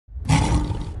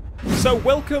So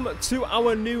welcome to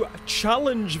our new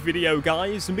challenge video,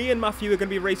 guys. Me and Matthew are going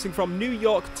to be racing from New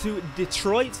York to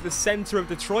Detroit, the center of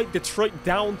Detroit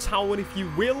downtown, if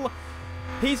you will.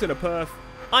 He's in a perf,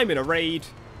 I'm in a raid.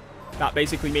 That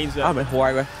basically means that... I'm in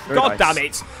Huayra. God damn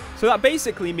it! So that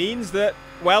basically means that,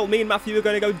 well, me and Matthew are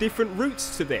going to go different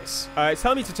routes to this. It's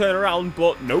telling me to turn around,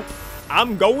 but nope.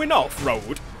 I'm going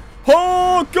off-road.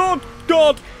 Oh, God,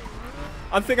 God!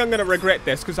 I think I'm going to regret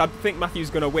this, because I think Matthew's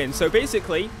going to win. So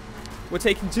basically... we're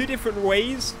taking two different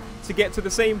ways to get to the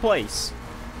same place.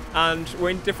 And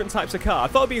we're in different types of car. I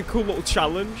thought it'd be a cool little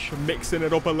challenge, mixing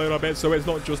it up a little bit so it's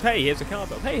not just, hey, here's a car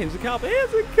build. Hey, here's a car build.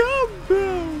 Here's a car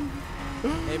build.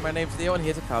 Hey, my name's Leo and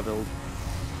here's a car build.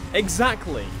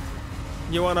 Exactly.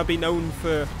 You want to be known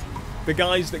for the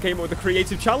guys that came up with the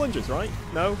creative challenges, right?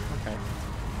 No? Okay.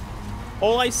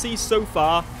 All I see so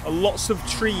far are lots of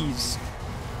trees.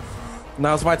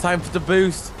 Now's my time for the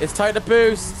boost. It's time to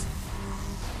boost.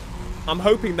 I'm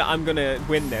hoping that I'm going to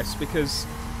win this because,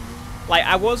 like,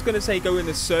 I was going to say go in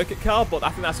the circuit car, but I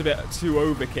think that's a bit too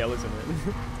overkill, isn't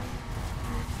it?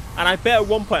 And I bet at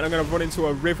one point I'm going to run into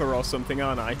a river or something,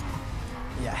 aren't I?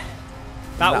 Yeah.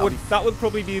 That would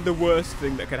probably be the worst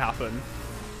thing that could happen.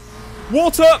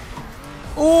 Water!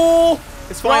 Oh!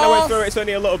 It's fine, I went through it. It's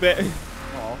only a little bit.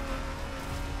 Oh.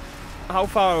 How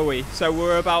far are we? So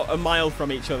we're about a mile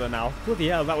from each other now. Bloody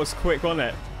hell, that was quick, wasn't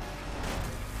it?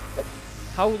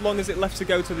 How long is it left to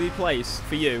go to the place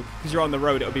for you? Because you're on the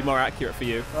road, it'll be more accurate for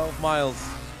you. 12 miles.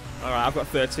 Alright, I've got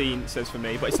 13, it says for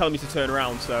me. But it's telling me to turn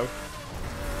around, so...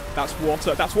 that's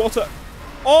water. That's water.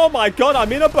 Oh my god,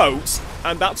 I'm in a boat.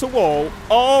 And that's a wall.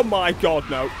 Oh my god,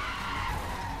 no.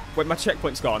 Wait, my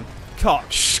checkpoint's gone.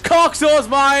 Cock. Shh, Coxore's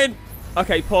mine!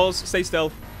 Okay, pause. Stay still.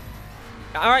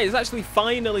 Alright, it's actually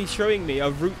finally showing me a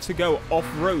route to go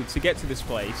off-road to get to this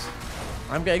place.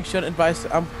 I'm getting shunted by...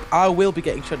 I will be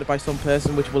getting shunted by some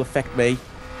person, which will affect me.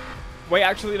 Wait,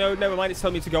 actually, no, never mind. It's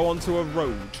telling me to go onto a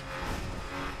road.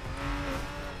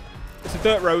 It's a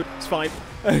dirt road. It's fine.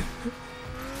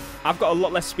 I've got a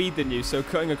lot less speed than you, so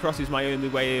cutting across is my only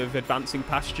way of advancing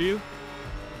past you.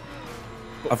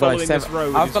 But I've got like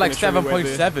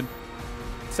 7.7.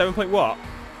 7 point what?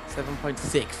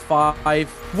 7.65.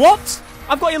 What?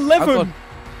 I've got 11.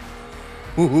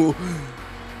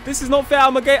 This is not fair.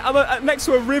 I'm next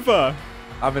to a river.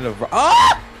 I'm in a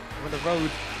I'm in a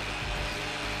road.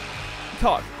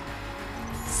 Cock.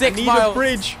 6 I need miles. a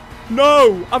bridge.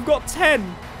 No, I've got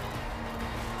 10.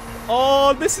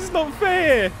 Oh, this is not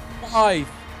fair. 5.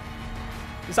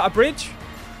 Is that a bridge?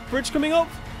 Bridge coming up?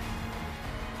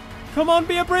 Come on,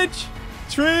 be a bridge.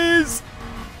 Trees.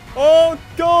 Oh,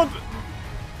 God.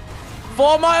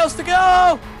 4 miles to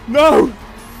go. No.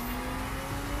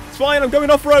 It's fine. I'm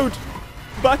going off-road.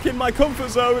 Back in my comfort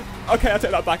zone. Okay, I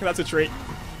take that back. That's a treat.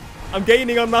 I'm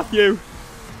gaining on Matthew.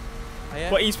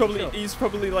 But he's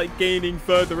probably like gaining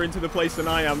further into the place than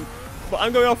I am. But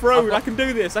I'm going off-road. I can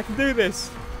do this. I can do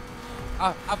this.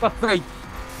 I've got 3.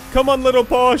 Come on, little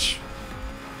Porsche.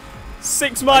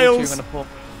 6 miles.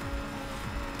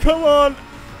 Come on.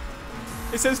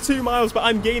 It says 2 miles, but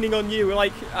I'm gaining on you.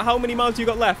 Like, how many miles do you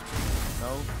got left?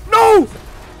 No!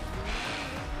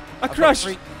 I crashed.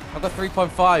 I've got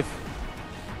 3.5.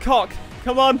 Cock.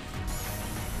 Come on.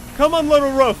 Come on,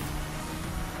 little RUF.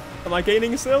 Am I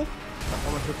gaining still?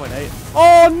 I'm on 2.8.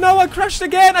 Oh, no, I crashed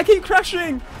again. I keep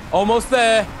crashing. Almost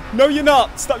there. No, you're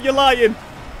not. Stop your lying.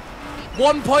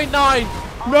 1.9.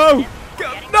 No.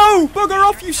 No, bugger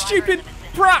off, you stupid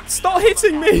brat. Stop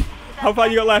hitting me. How far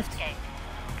you got left?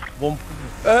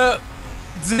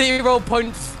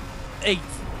 0.8.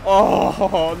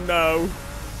 Oh, no.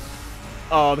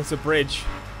 Oh, there's a bridge.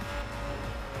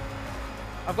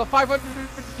 I've got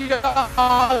 500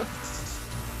 yards.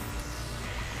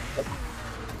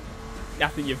 I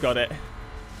think you've got it.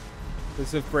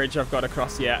 There's a bridge I've got to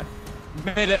cross yet.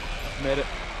 Made it. Made it.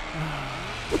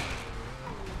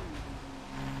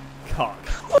 Cock.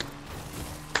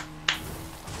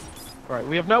 Right,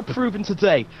 we have now proven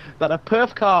today that a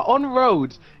perf car on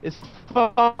road is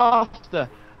faster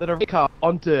than a car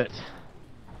on dirt.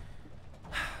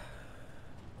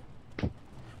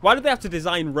 Why do they have to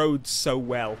design roads so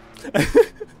well?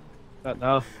 Don't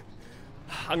know.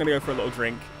 I'm going to go for a little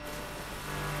drink.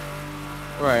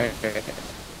 Right.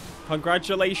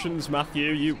 Congratulations,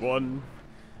 Matthew, you won.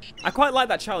 I quite like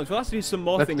that challenge. We'll have to do some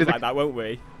more things like that, won't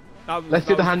we? Let's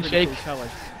do the handshake. Cool.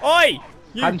 Oi!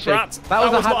 You handshake. brat!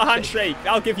 That was not a handshake.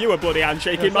 I'll give you a bloody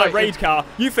handshake in my raid car.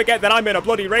 You forget that I'm in a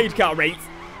bloody raid car, mate.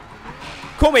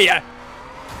 Come here!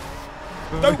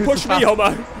 Don't push me,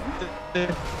 Hummer!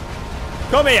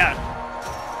 Come here!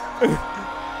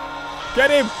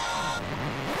 Get him!